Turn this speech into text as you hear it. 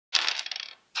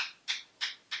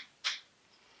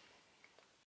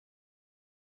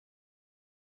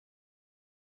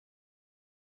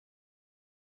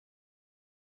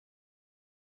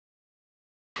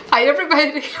Hi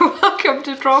everybody, welcome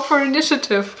to Draw for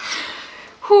Initiative.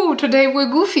 Today we're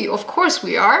goofy, of course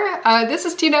we are. This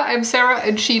is Tina, I'm Sarah,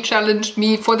 and she challenged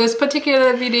me for this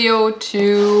particular video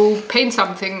to paint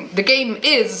something. The game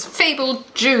is Fabled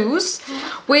Juice,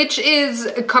 which is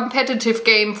a competitive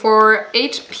game for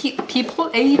 8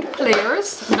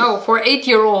 players. No, for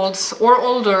 8-year-olds or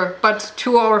older, but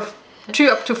 2 up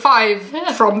to 5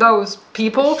 from those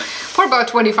people for about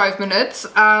 25 minutes.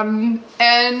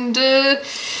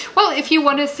 Well, if you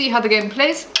want to see how the game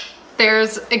plays,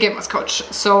 there's a gamer's coach,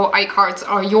 so iCards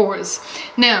are yours.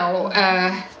 Now,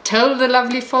 tell the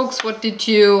lovely folks, what did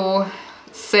you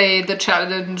say the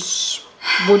challenge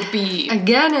would be?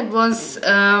 Again, it was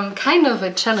kind of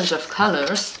a challenge of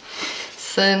colors,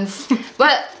 since,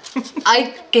 well,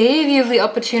 I gave you the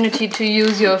opportunity to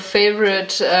use your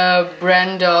favorite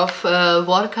brand of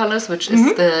watercolors, which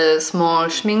is the small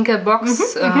Schminke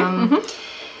box.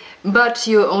 But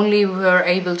you only were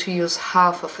able to use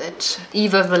half of it,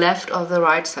 either the left or the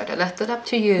right side. I left it up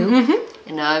to you,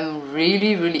 and I'm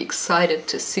really excited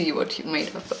to see what you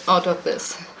made out of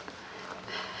this.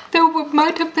 There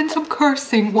might have been some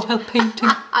cursing while painting.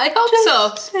 I hope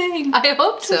so. Saying. I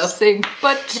hope so.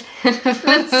 But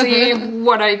let's see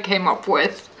what I came up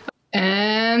with.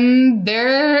 And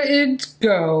there it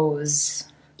goes.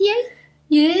 Yay!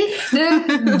 Yay!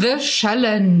 The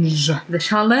challenge. The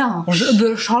challenge.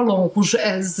 The challenge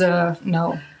as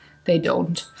no, they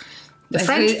don't. The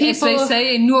French people, as they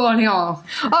say in New Orleans.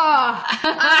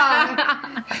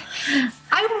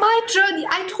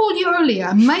 I told you earlier,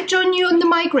 I might join you in the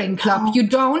migraine club. You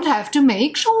don't have to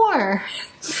make sure.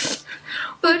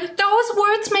 But those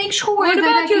words make sure what that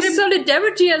about your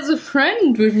solidarity as a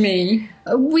friend with me?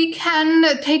 We can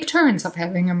take turns of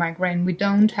having a migraine. We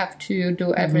don't have to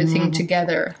do everything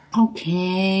together.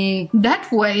 Okay.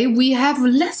 That way we have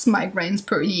less migraines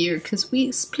per year because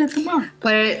we split them up.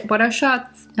 But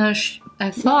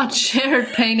I thought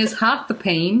shared pain is half the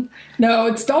pain. No,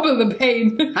 it's double the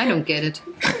pain. I don't get it.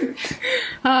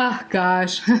 Ah,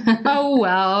 gosh. Oh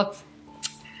well.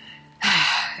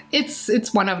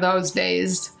 It's one of those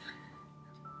days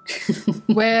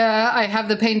where I have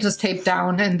the painter's tape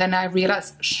down and then I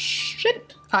realize,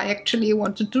 shit, I actually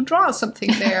wanted to draw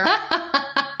something there.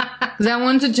 Because I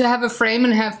wanted to have a frame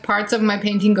and have parts of my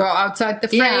painting go outside the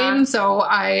frame, so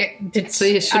I did. So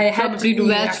you should probably do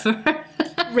that first.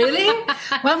 Really?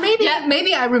 Well,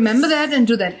 maybe I remember that and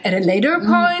do that at a later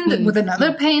point with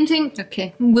another painting.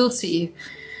 Okay. We'll see.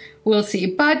 We'll see.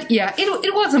 But yeah,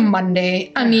 it was a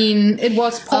Monday. I mean, it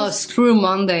was screw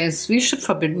Mondays. We should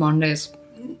forbid Mondays.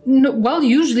 No, well,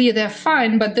 usually they're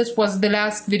fine, but this was the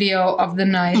last video of the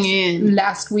night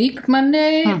last week,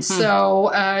 Monday.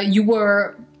 So you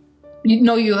were still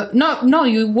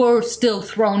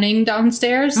throning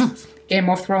downstairs. Game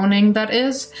of Throning, that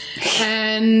is.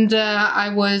 And I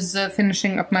was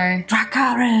finishing up my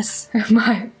Dracarys,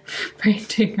 my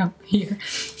painting up here.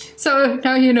 So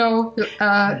now you know,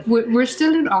 we're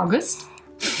still in August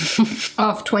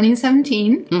of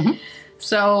 2017.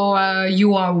 So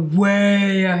you are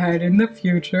way ahead in the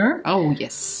future. Oh,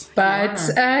 yes. But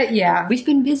yeah. We've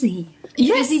been busy.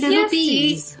 Yes, busy little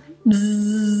bees.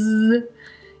 Bzz.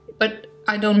 But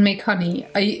I don't make honey.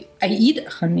 I eat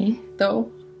honey,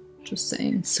 though. Just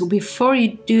saying. So before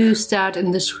you do start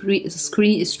in the stream,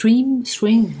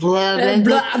 blah,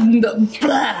 blah,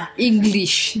 blah,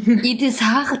 English, it is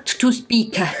hard to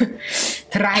speak.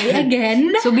 Try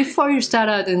again. So before you start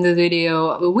out in the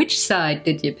video, which side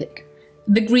did you pick?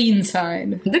 The green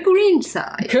side. The green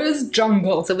side. Because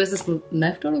jungle. So this is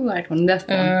left or the right one? Left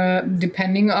one.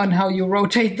 Depending on how you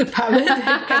rotate the palette,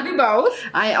 it can be both.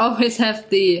 I always have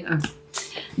the...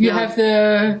 you have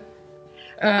the...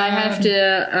 I have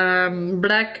the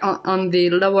black on the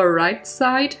lower right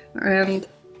side, and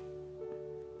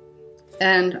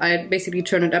I basically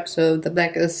turn it up so the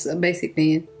black is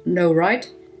basically low right,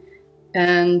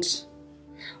 and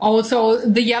also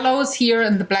the yellow is here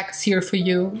and the black is here for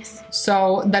you,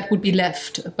 so that would be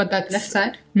left, but that's left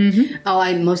side. Oh,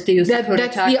 I mostly use that.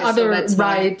 That's the other so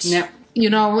right. Yeah. You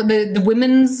know, the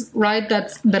women's right.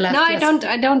 That's the left. No, I don't.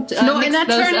 No, and I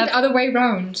turn it the other way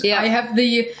around. Yeah. I have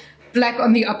the black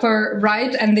on the upper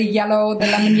right and the yellow, the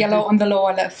lemon yellow on the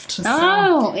lower left. So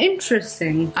oh,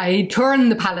 interesting. I turn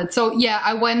the palette. So yeah,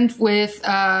 I went with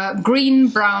green,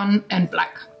 brown and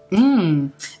black.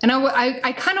 And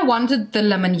I kind of wanted the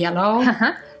lemon yellow.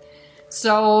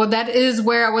 So that is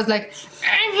where I was like...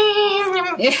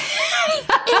 It's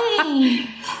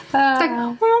like,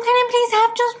 can I please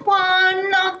have just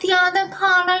one of the other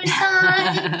color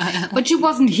side? But she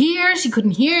wasn't here, she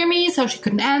couldn't hear me, so she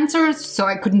couldn't answer, so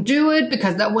I couldn't do it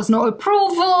because there was no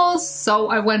approval. So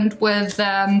I went with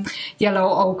yellow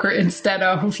ochre instead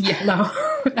of yellow.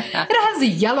 It has a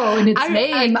yellow in its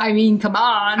name. I mean, come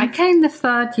on. I kind of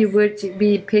thought you would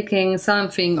be picking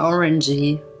something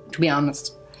orangey, to be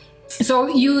honest. So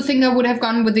you think I would have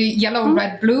gone with the yellow,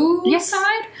 red, blue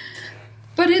side?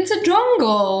 But it's a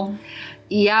jungle.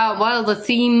 Yeah, well, the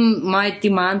theme might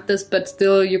demand this, but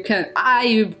still, you can.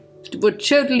 I would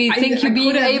totally think you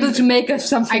being able to make us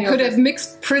something. I could have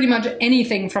mixed pretty much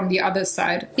anything from the other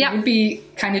side. Yeah. It would be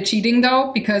kind of cheating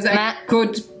though, because I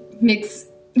could mix.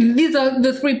 These are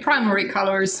the 3 primary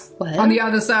colors on the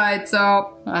other side,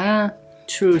 so.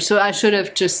 True. So I should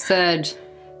have just said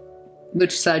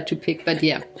which side to pick, but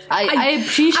yeah, I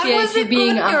appreciate you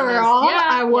being honest.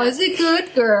 I was a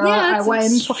good girl. I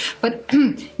went for, but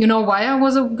you know why I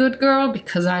was a good girl?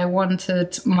 Because I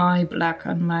wanted my black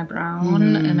and my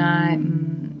brown, and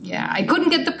I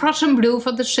couldn't get the Prussian blue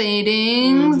for the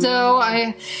shading, so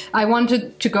I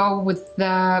wanted to go with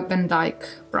the Van Dyke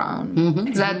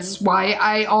brown. That's why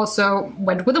I also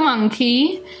went with a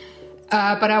monkey.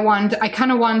 But I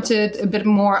kind of wanted a bit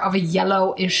more of a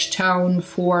yellowish tone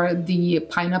for the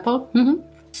pineapple.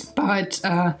 But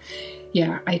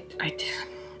yeah,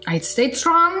 I stayed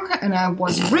strong, and I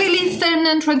was really thin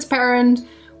and transparent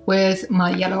with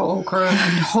my yellow ochre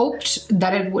and hoped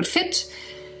that it would fit.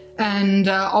 And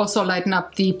also lighten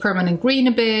up the permanent green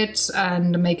a bit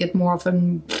and make it more of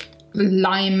a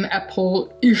lime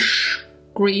apple-ish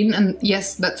green. And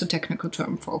yes, that's a technical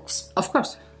term, folks. Of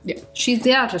course. Yeah, she's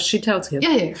the artist. She tells you.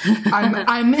 Yeah.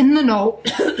 I'm in the know.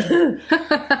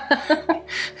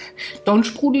 Don't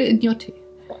sprudel in your tea.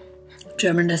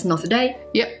 German lesson of the day.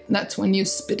 Yeah, that's when you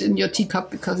spit in your teacup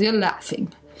because you're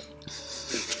laughing.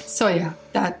 So yeah,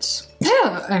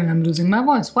 and I'm losing my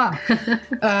voice. Wow.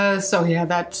 So yeah,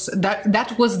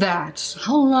 that was that.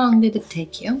 How long did it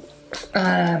take you?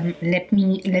 Let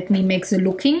me make the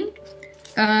looking.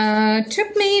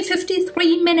 Took me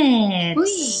 53 minutes.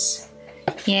 Whee.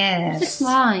 Yes. It's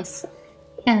nice.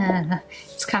 Yeah.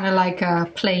 It's kind of like a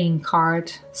playing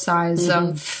card size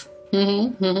of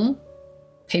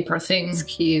paper thing. It's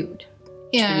cute.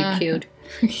 Yeah. It's really cute.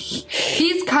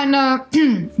 He's kind of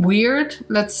weird.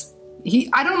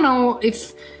 I don't know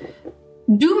if...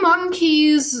 Do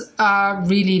monkeys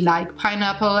really like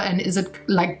pineapple, and is it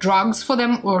like drugs for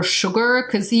them or sugar?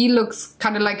 Because he looks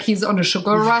kind of like he's on a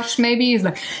sugar rush maybe. He's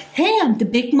like, hey, I'm the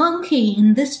big monkey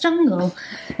in this jungle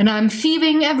and I'm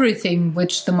thieving everything,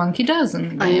 which the monkey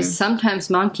doesn't. I'm sometimes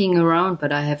monkeying around,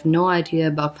 but I have no idea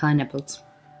about pineapples.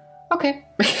 Okay.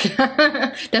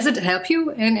 Does it help you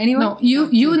in any way? No,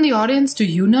 you in the audience, do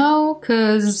you know?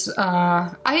 Because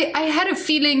I had a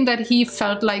feeling that he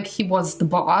felt like he was the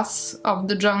boss of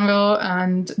the jungle,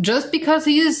 and just because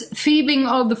he is thieving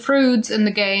all the fruits in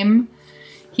the game,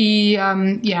 he,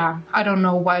 I don't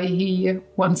know why he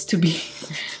wants to be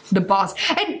the boss.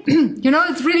 And, you know,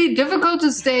 it's really difficult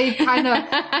to stay kind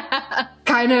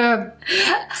of,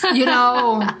 you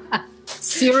know...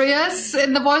 serious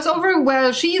in the voiceover.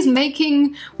 Well, she's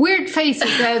making weird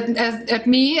faces at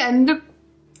me and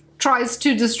tries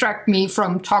to distract me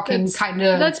from talking kind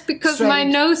of. That's because straight. My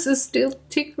nose is still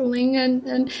tickling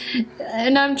and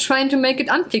I'm trying to make it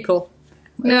untickle.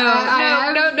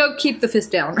 No, keep the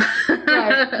fist down.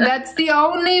 Right. That's the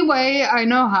only way I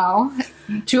know how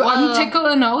to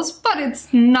untickle a nose, but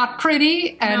it's not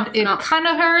pretty and it kind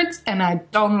of hurts and I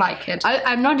don't like it.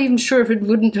 I'm not even sure if it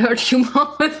wouldn't hurt you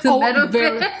more with the metal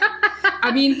bit.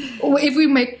 I mean, if we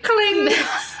make cling,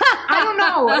 I don't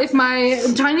know if my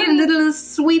tiny little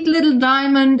sweet little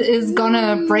diamond is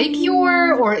gonna break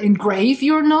your or engrave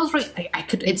your nose. I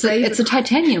could. It's a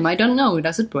titanium. I don't know.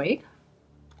 Does it break?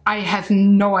 I have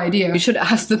no idea. We should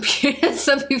ask the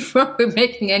piercer before we're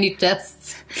making any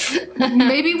tests.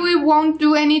 Maybe we won't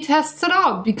do any tests at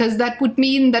all, because that would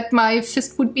mean that my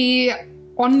fist would be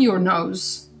on your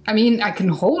nose. I mean, I can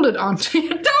hold it onto you.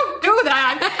 Don't do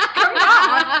that!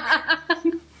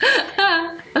 Come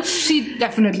on! She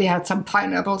definitely had some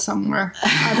pineapple somewhere.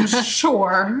 I'm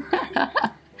sure.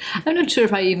 I'm not sure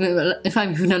if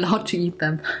I'm even allowed to eat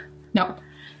them. No.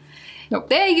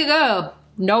 There you go.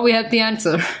 Now we have the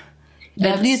answer.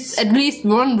 At least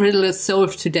one riddle is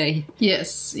solved today.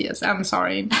 Yes, I'm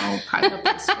sorry. No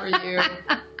pineapples for you.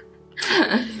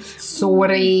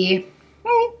 Sorry.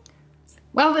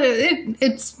 Well,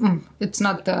 it's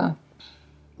not the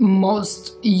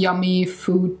most yummy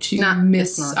food to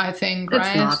miss, I think,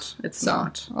 right? It's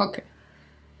not. Okay.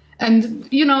 And,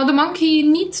 you know, the monkey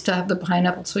needs to have the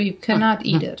pineapple, so you cannot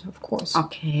eat it, of course.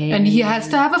 Okay. And he has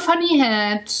to have a funny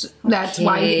head. That's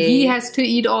why he has to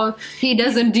eat all... He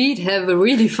does indeed have a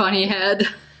really funny head.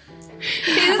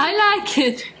 I like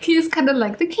it. He's kind of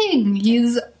like the king.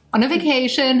 He's on a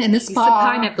vacation in a spa. He's the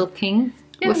pineapple king.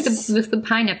 Yes. With the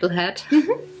pineapple head.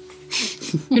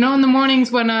 You know, in the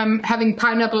mornings when I'm having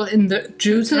pineapple in the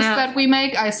juices that we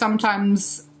make, I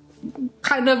sometimes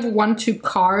kind of want to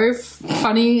carve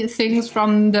funny things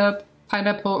from the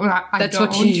pineapple. That's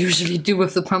what you usually do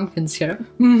with the pumpkins here.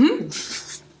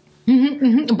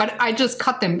 But I just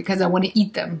cut them because I want to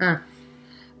eat them.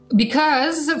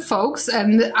 Because, folks,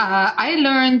 and I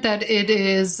learned that it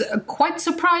is quite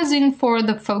surprising for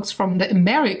the folks from the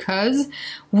Americas,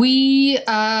 we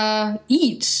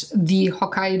eat the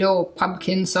Hokkaido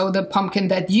pumpkin, so the pumpkin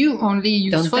that you only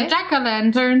use for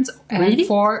jack-o'-lanterns and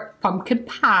for pumpkin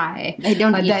pie. They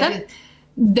don't eat them?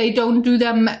 They don't do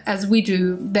them as we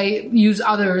do. They use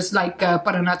others like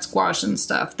butternut squash and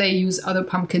stuff. They use other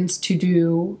pumpkins to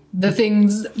do the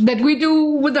things that we do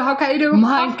with the Hokkaido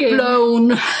pumpkin. Mind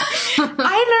blown.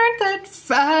 I learned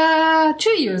that 2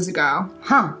 years ago.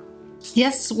 Huh.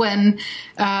 Yes, when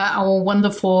our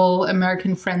wonderful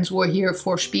American friends were here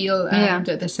for Spiel, and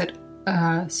they said,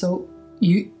 so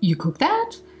you cook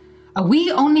that?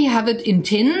 We only have it in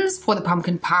tins for the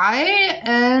pumpkin pie,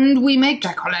 and we make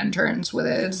jack-o'-lanterns with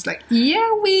it. It's like,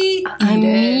 yeah, we eat I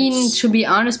mean, to be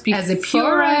honest, as a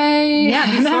puree.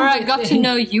 Before I got to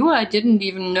know you, I didn't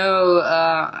even know,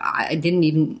 I didn't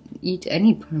even eat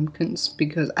any pumpkins,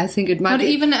 because I think it might Not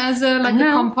even as a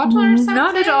compote or something?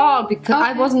 Not at all, because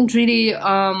I wasn't really...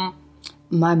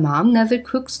 my mom never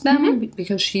cooks them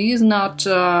because she is not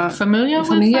familiar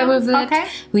with it. Okay.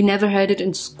 We never had it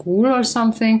in school or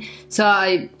something. So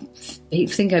I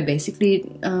think I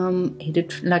basically ate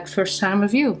it like first time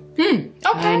with you. Okay.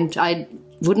 And I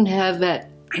wouldldn't have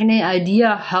any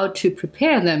idea how to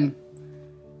prepare them.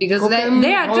 Because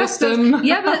they are just those,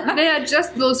 but they are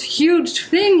just those huge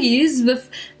thingies with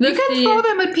you can throw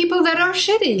them at people that are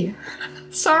shitty.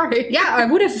 Sorry. Yeah, I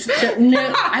would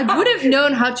have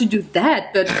known how to do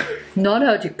that, but not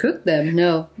how to cook them.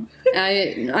 No,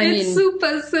 I mean, it's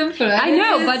super simple. I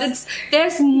know, but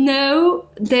there's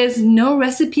no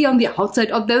recipe on the outside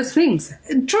of those things.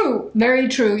 True, very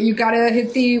true. You gotta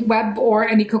hit the web or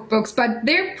any cookbooks, but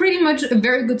they're pretty much a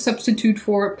very good substitute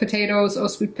for potatoes or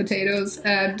sweet potatoes,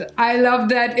 and I love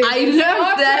that. I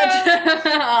learned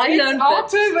that. It's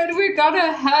autumn, and we're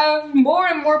gonna have more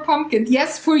and more pumpkins.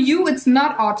 Yes, for you it's not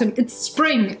autumn, it's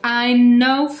spring. I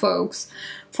know, folks.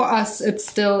 For us, it's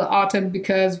still autumn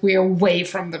because we are way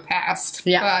from the past.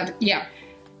 Yeah. But yeah.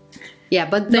 Yeah,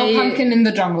 but no pumpkin in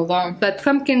the jungle, though. But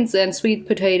pumpkins and sweet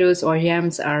potatoes or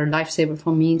yams are a lifesaver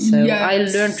for me, so I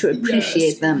learned to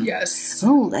appreciate them. Yes.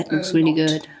 Oh, that looks really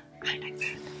good. I like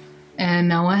that. And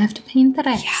now I have to paint the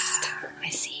rest. Yeah, I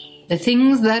see. The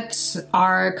things that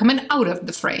are coming out of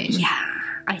the frame. Yeah,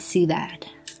 I see that.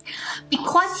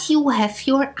 Because you have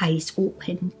your eyes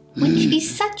open, which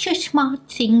is such a smart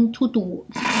thing to do.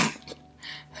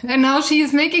 And now she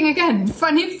is making again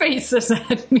funny faces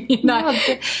at me. No,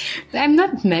 I'm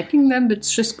not making them,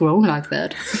 it's just grown like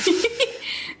that.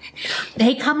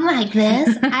 They come like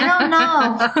this? I don't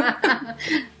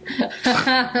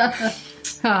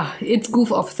know. It's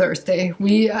Goof Off Thursday.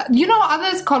 We, you know,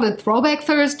 others call it Throwback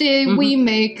Thursday. We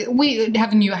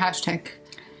have a new hashtag.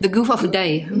 The goof of the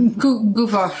day.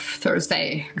 Goof Off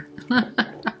Thursday.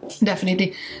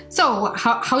 Definitely. So,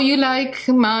 how you like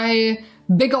my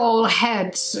big old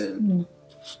head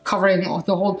covering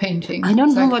the whole painting? I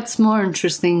don't know what's more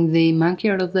interesting, the monkey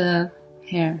or the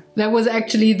hair. That was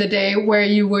actually the day where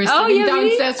you were sitting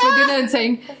downstairs for dinner and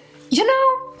saying, you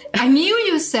know, I knew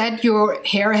you said your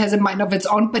hair has a mind of its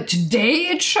own, but today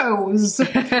it shows.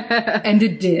 And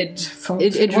it did. Folks.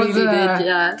 It really did,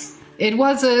 yeah. It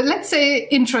was, let's say,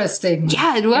 interesting.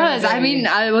 Yeah, it was. I mean,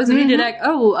 I was really like,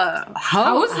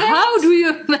 how do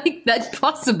you make that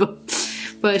possible?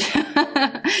 But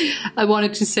I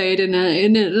wanted to say it in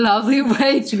a lovely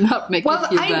way to not make it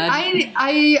feel bad.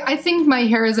 I think my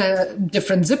hair is a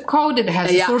different zip code. It has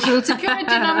a social security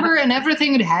number and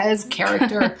everything. It has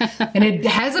character and it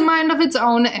has a mind of its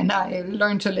own. And I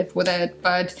learned to live with it.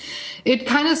 But it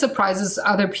kind of surprises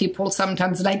other people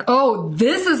sometimes. Like, oh,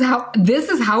 this is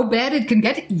how bad it can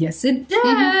get. Yes, it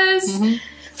does.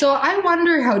 So I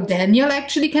wonder how Daniel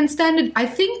actually can stand it. I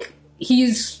think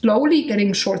he's slowly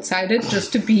getting short-sighted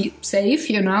just to be safe,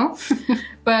 you know.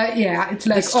 But yeah, it's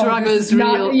like the struggle is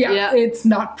real. Yeah, it's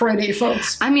not pretty,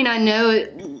 folks. I mean,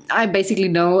 I basically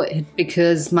know it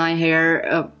because my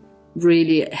hair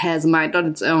really has mind on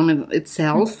its own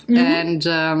itself, and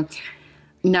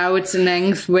now it's a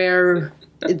length where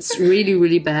it's really,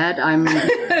 really bad. I'm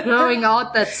throwing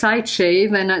out that side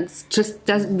shave and it just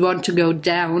doesn't want to go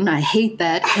down. I hate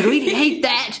that. I really hate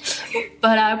that.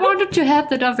 But I wanted to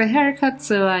have that other haircut,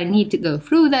 so I need to go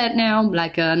through that now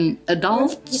like an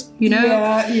adult, you know?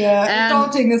 Yeah.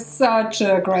 Adulting is such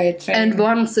a great thing. And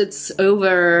once it's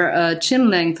over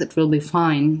chin length, it will be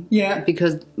fine. Yeah.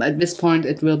 Because at this point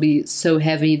it will be so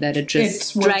heavy that it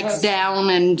just drags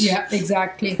down and... Yeah,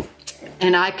 exactly.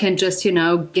 And I can just, you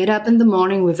know, get up in the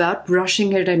morning without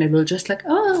brushing it and it will just like,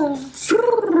 oh.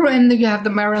 And you have the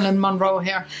Marilyn Monroe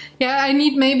hair. Yeah, I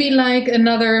need maybe like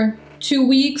another 2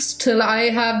 weeks till I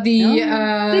have the...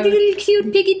 little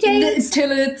cute pigtails.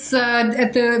 Till it's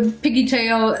at the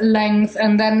pigtail length,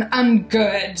 and then I'm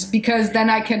good. Because then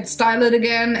I can style it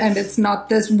again and it's not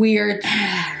this weird...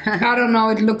 I don't know,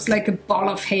 it looks like a ball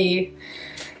of hay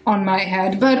on my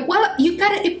head. But, well, you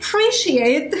gotta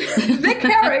appreciate the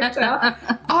character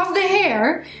of the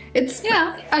hair. It's...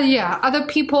 Yeah, other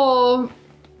people...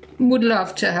 would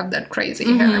love to have that crazy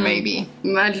hair, maybe.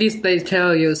 At least they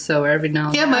tell you so every now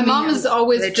and then. Yeah, my mom is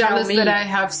always jealous that I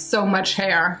have so much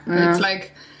hair. It's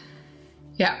like,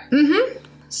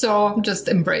 So just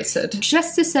embrace it.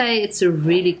 Just to say, it's a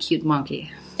really cute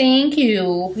monkey. Thank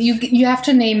you. You have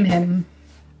to name him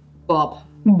Bob.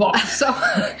 So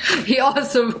he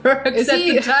also works at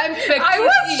the Time Factory. I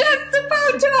was just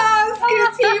about to ask,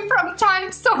 is he from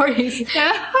Time Stories? All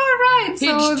right. He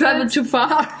just traveled too far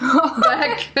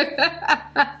back.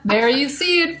 There you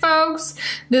see it, folks.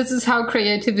 This is how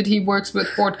creativity works with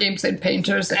board games and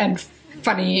painters and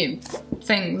funny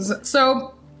things.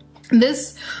 So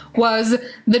this was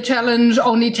the challenge,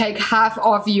 only take half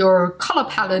of your color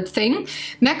palette thing.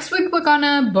 Next week we're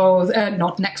gonna both,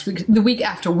 not next week, the week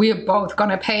after, we're both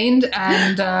gonna paint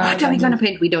and... what are we gonna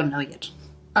paint? We don't know yet.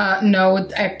 No,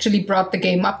 it actually brought the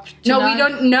game up tonight. No, we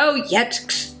don't know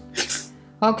yet.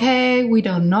 Okay, we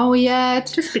don't know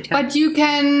yet, but you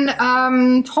can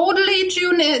totally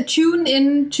tune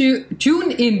in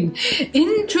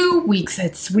in 2 weeks.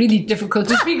 It's really difficult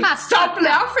to speak. Stop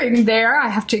laughing there. I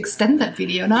have to extend that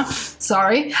video now.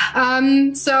 Sorry.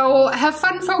 So have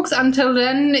fun, folks. Until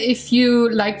then, if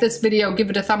you like this video, give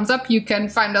it a thumbs up. You can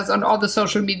find us on all the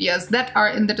social medias that are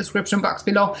in the description box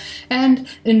below. And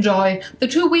enjoy the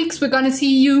 2 weeks. We're gonna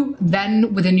see you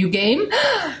then with a new game.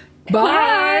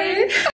 Bye!